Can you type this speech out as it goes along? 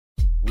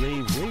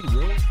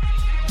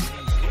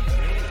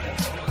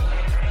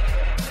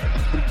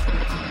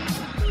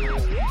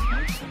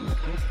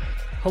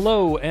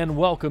Hello and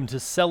welcome to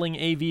Selling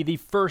AV, the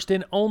first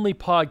and only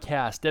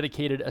podcast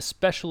dedicated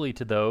especially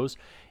to those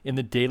in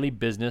the daily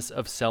business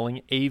of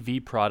selling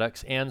AV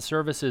products and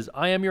services.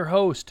 I am your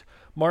host,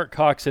 Mark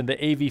Coxon, the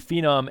AV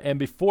Phenom, and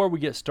before we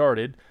get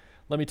started,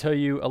 let me tell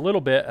you a little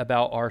bit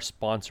about our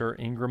sponsor,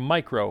 Ingram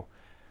Micro.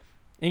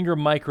 Ingram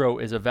Micro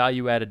is a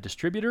value-added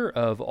distributor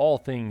of all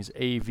things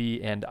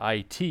AV and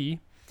IT.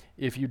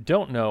 If you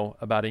don't know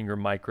about Ingram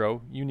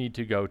Micro, you need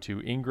to go to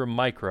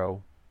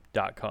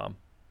ingrammicro.com.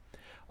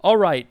 All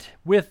right,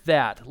 with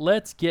that,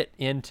 let's get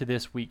into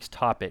this week's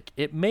topic.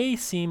 It may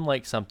seem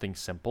like something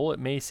simple. It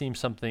may seem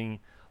something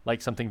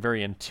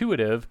very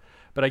intuitive,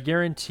 but I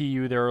guarantee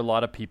you there are a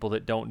lot of people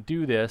that don't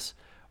do this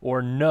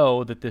or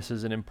know that this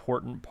is an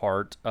important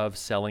part of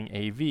selling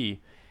AV.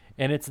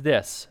 And it's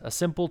this, a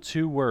simple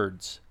 2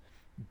 words,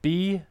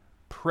 be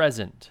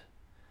present.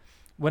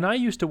 When I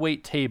used to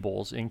wait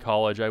tables in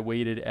college, I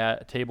waited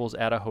at tables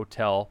at a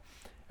hotel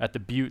at the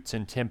Buttes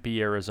in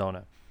Tempe,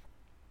 Arizona.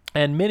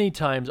 And many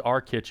times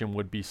our kitchen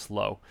would be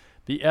slow.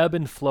 The ebb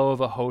and flow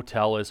of a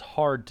hotel is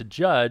hard to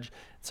judge.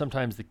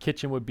 Sometimes the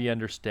kitchen would be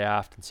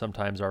understaffed, and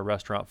sometimes our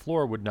restaurant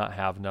floor would not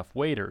have enough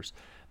waiters.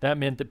 That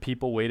meant that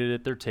people waited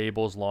at their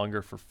tables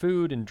longer for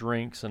food and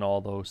drinks and all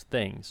those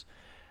things.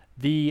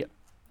 The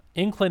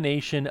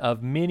inclination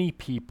of many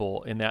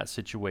people in that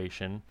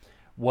situation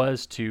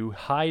was to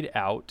hide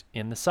out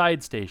in the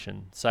side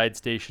station. Side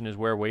station is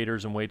where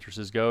waiters and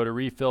waitresses go to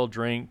refill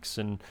drinks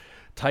and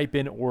type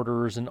in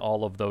orders and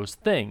all of those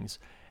things.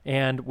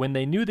 And when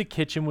they knew the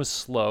kitchen was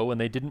slow and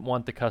they didn't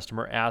want the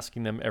customer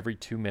asking them every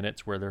 2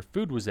 minutes where their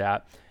food was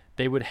at,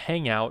 they would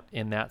hang out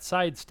in that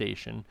side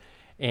station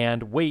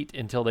and wait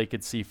until they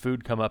could see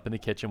food come up in the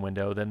kitchen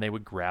window. Then they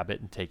would grab it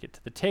and take it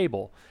to the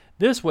table.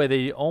 This way,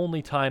 the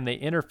only time they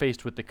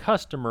interfaced with the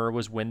customer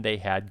was when they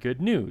had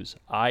good news,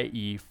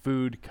 i.e.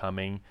 food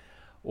coming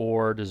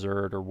or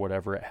dessert or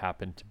whatever it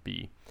happened to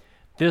be.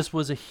 This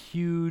was a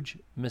huge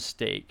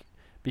mistake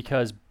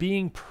because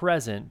being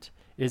present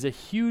is a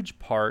huge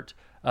part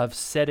of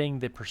setting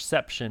the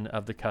perception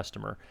of the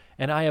customer.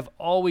 And I have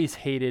always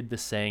hated the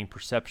saying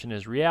perception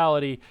is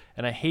reality,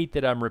 and I hate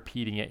that I'm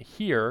repeating it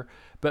here,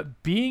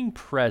 but being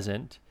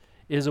present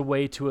is a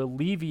way to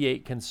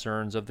alleviate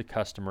concerns of the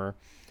customer,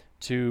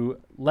 to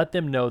let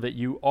them know that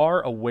you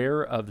are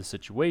aware of the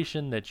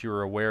situation, that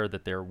you're aware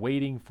that they're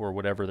waiting for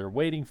whatever they're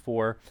waiting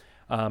for,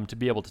 to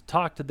be able to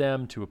talk to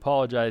them, to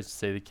apologize, to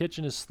say the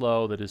kitchen is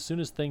slow, that as soon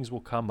as things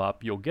will come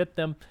up, you'll get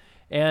them,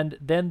 and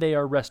then they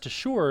are rest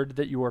assured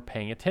that you are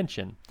paying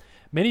attention.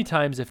 Many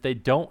times, if they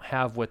don't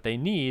have what they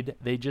need,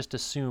 they just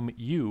assume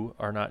you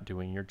are not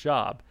doing your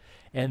job.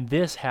 And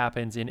this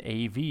happens in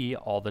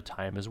AV all the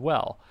time as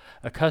well.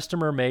 A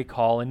customer may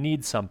call and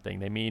need something.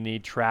 They may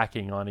need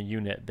tracking on a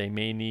unit. They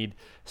may need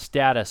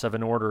status of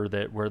an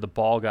order where the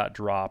ball got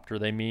dropped, or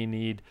they may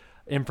need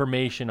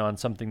information on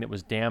something that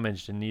was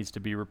damaged and needs to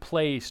be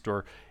replaced,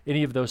 or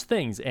any of those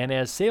things. And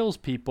as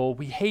salespeople,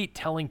 we hate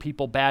telling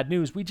people bad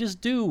news. We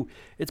just do.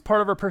 It's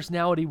part of our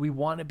personality. We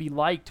want to be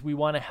liked. We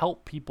want to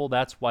help people.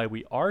 That's why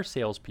we are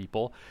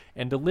salespeople.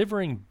 And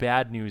delivering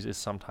bad news is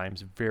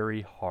sometimes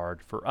very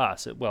hard for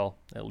us. Well,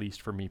 at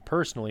least for me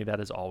personally, that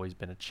has always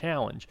been a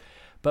challenge.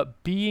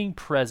 But being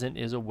present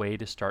is a way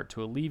to start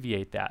to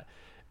alleviate that.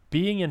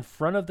 Being in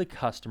front of the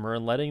customer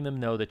and letting them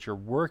know that you're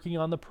working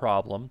on the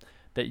problem,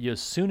 that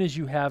as soon as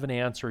you have an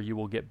answer, you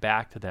will get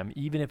back to them,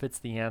 even if it's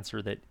the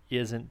answer that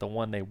isn't the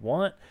one they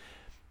want.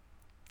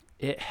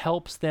 It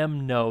helps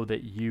them know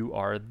that you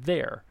are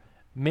there.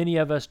 Many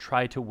of us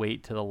try to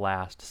wait to the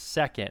last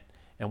second,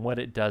 and what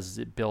it does is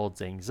it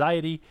builds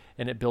anxiety,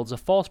 and it builds a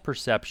false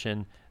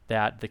perception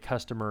that the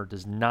customer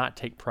does not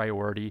take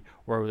priority,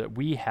 or that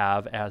we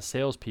have, as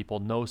salespeople,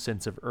 no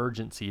sense of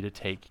urgency to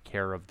take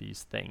care of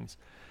these things.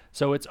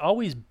 So it's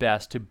always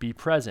best to be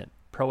present.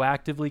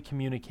 Proactively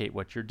communicate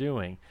what you're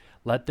doing.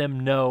 Let them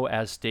know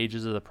as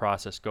stages of the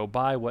process go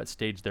by what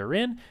stage they're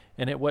in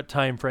and at what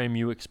time frame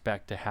you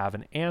expect to have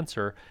an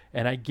answer.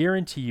 And I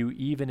guarantee you,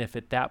 even if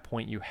at that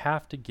point you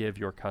have to give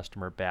your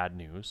customer bad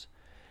news,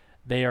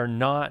 they are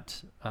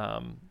not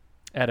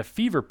at a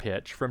fever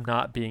pitch from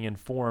not being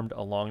informed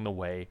along the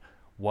way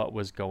what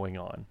was going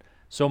on.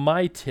 So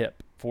my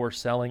tip for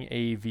selling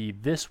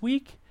AV this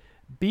week,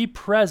 be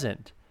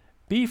present.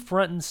 Be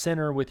front and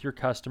center with your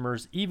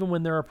customers, even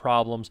when there are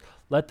problems.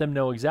 Let them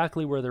know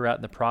exactly where they're at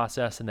in the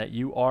process and that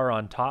you are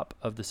on top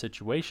of the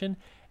situation.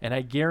 And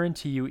I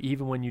guarantee you,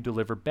 even when you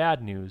deliver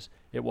bad news,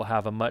 it will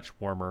have a much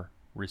warmer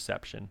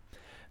reception.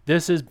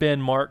 This has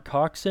been Mark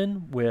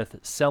Coxon with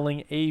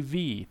Selling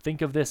AV.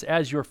 Think of this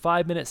as your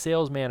 5-minute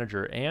sales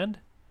manager, and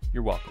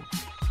you're welcome.